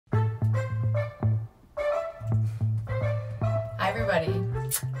everybody.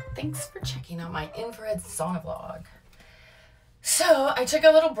 Thanks for checking out my infrared sauna vlog. So I took a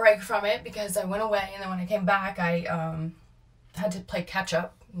little break from it because I went away, and then when I came back I had to play catch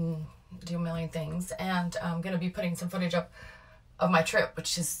up and do a million things, and I'm going to be putting some footage up of my trip,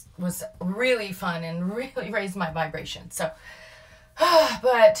 which was really fun and really raised my vibration. So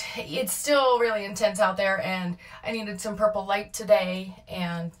but it's still really intense out there, and I needed some purple light today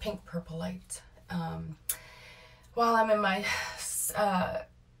and pink purple light while I'm in my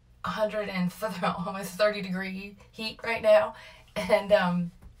 130 degree heat right now,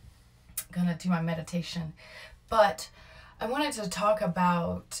 and gonna do my meditation. But I wanted to talk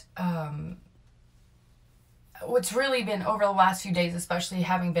about what's really been over the last few days, especially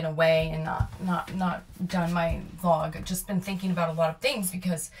having been away and not done my vlog. I've just been thinking about a lot of things,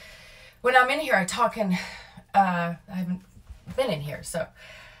 because when I'm in here I talk, and I haven't been in here. So,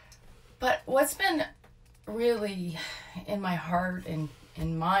 but what's been really in my heart and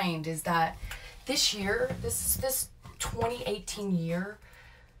in mind is that this year, this 2018 year,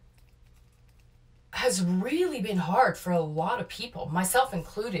 has really been hard for a lot of people, myself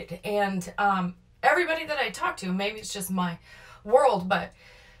included. And everybody that I talk to, maybe it's just my world, but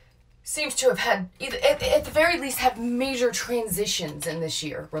seems to have had, either at the very least, have major transitions in this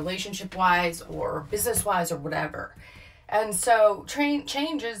year, relationship-wise or business-wise or whatever. And so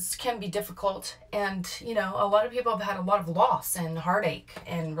changes can be difficult, and, you know, a lot of people have had a lot of loss and heartache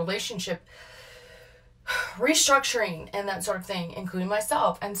and relationship restructuring and that sort of thing, including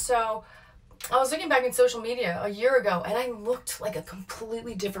myself. And so I was looking back in social media a year ago, and I looked like a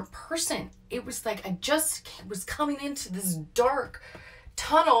completely different person. It was like I just was coming into this dark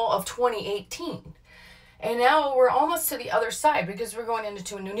tunnel of 2018. And now we're almost to the other side, because we're going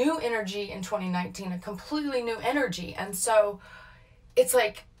into a new energy in 2019, a completely new energy. And so it's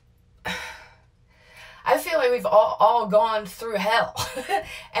like, I feel like we've all gone through hell.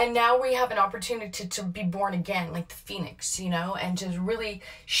 And now we have an opportunity to be born again, like the phoenix, you know, and to really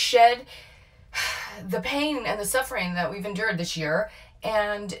shed the pain and the suffering that we've endured this year,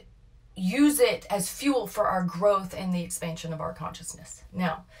 and use it as fuel for our growth and the expansion of our consciousness.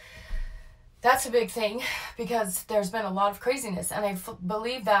 Now, that's a big thing, because there's been a lot of craziness, and I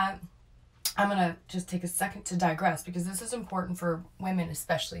believe that I'm going to just take a second to digress, because this is important for women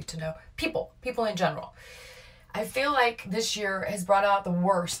especially to know, people in general. I feel like this year has brought out the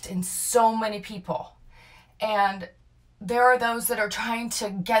worst in so many people, and there are those that are trying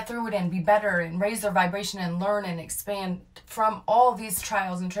to get through it and be better and raise their vibration and learn and expand from all these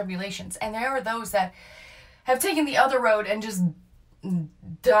trials and tribulations. And there are those that have taken the other road and just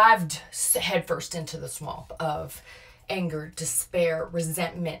dived headfirst into the swamp of anger, despair,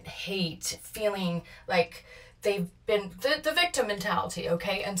 resentment, hate, feeling like they've been the victim mentality,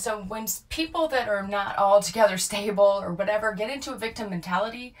 okay? And so when people that are not altogether stable or whatever get into a victim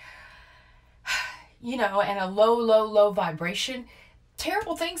mentality, you know, and a low vibration,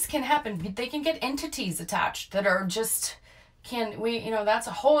 terrible things can happen. They can get entities attached that are just, you know, that's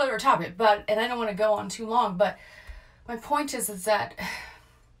a whole other topic, but, and I don't want to go on too long, but my point is that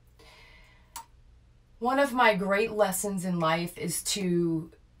one of my great lessons in life is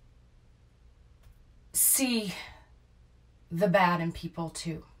to see the bad in people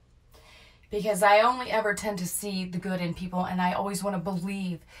too. Because I only ever tend to see the good in people, and I always want to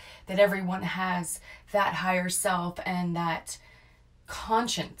believe that everyone has that higher self and that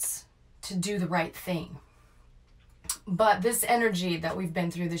conscience to do the right thing. But this energy that we've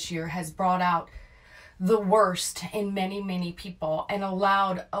been through this year has brought out the worst in many, many people, and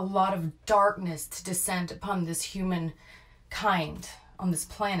allowed a lot of darkness to descend upon this human kind on this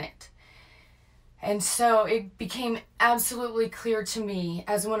planet. And so it became absolutely clear to me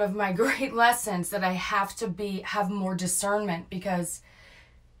as one of my great lessons that I have to have more discernment, because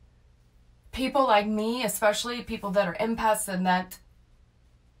people like me, especially people that are empaths and that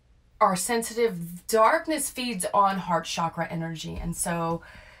are sensitive, darkness feeds on heart chakra energy. And so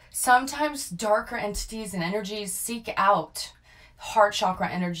sometimes darker entities and energies seek out heart chakra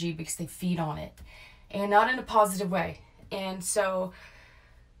energy because they feed on it, and not in a positive way. And so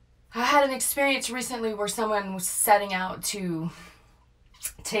I had an experience recently where someone was setting out to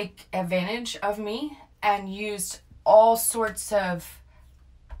take advantage of me and used all sorts of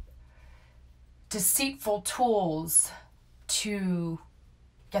deceitful tools to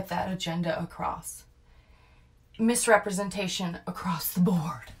get that agenda across. Misrepresentation across the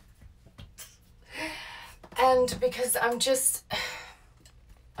board. And because I'm just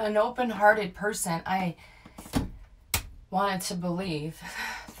an open-hearted person, I wanted to believe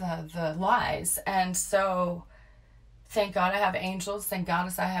the lies. And so thank God I have angels. Thank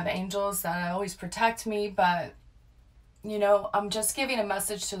God I have angels that always protect me. But you know, I'm just giving a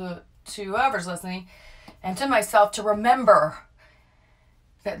message to whoever's listening and to myself to remember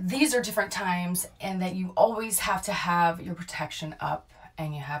that these are different times and that you always have to have your protection up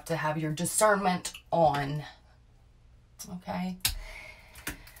and you have to have your discernment on. Okay?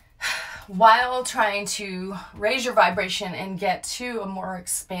 While trying to raise your vibration and get to a more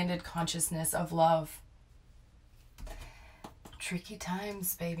expanded consciousness of love. Tricky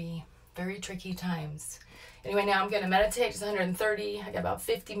times, baby. Very tricky times. Anyway, now I'm going to meditate. It's 130. I got about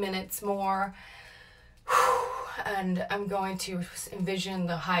 50 minutes more. And I'm going to envision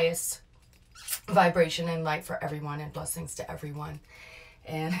the highest vibration and light for everyone and blessings to everyone.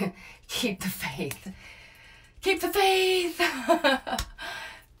 And keep the faith. Keep the faith.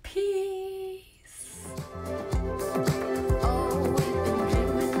 Peace.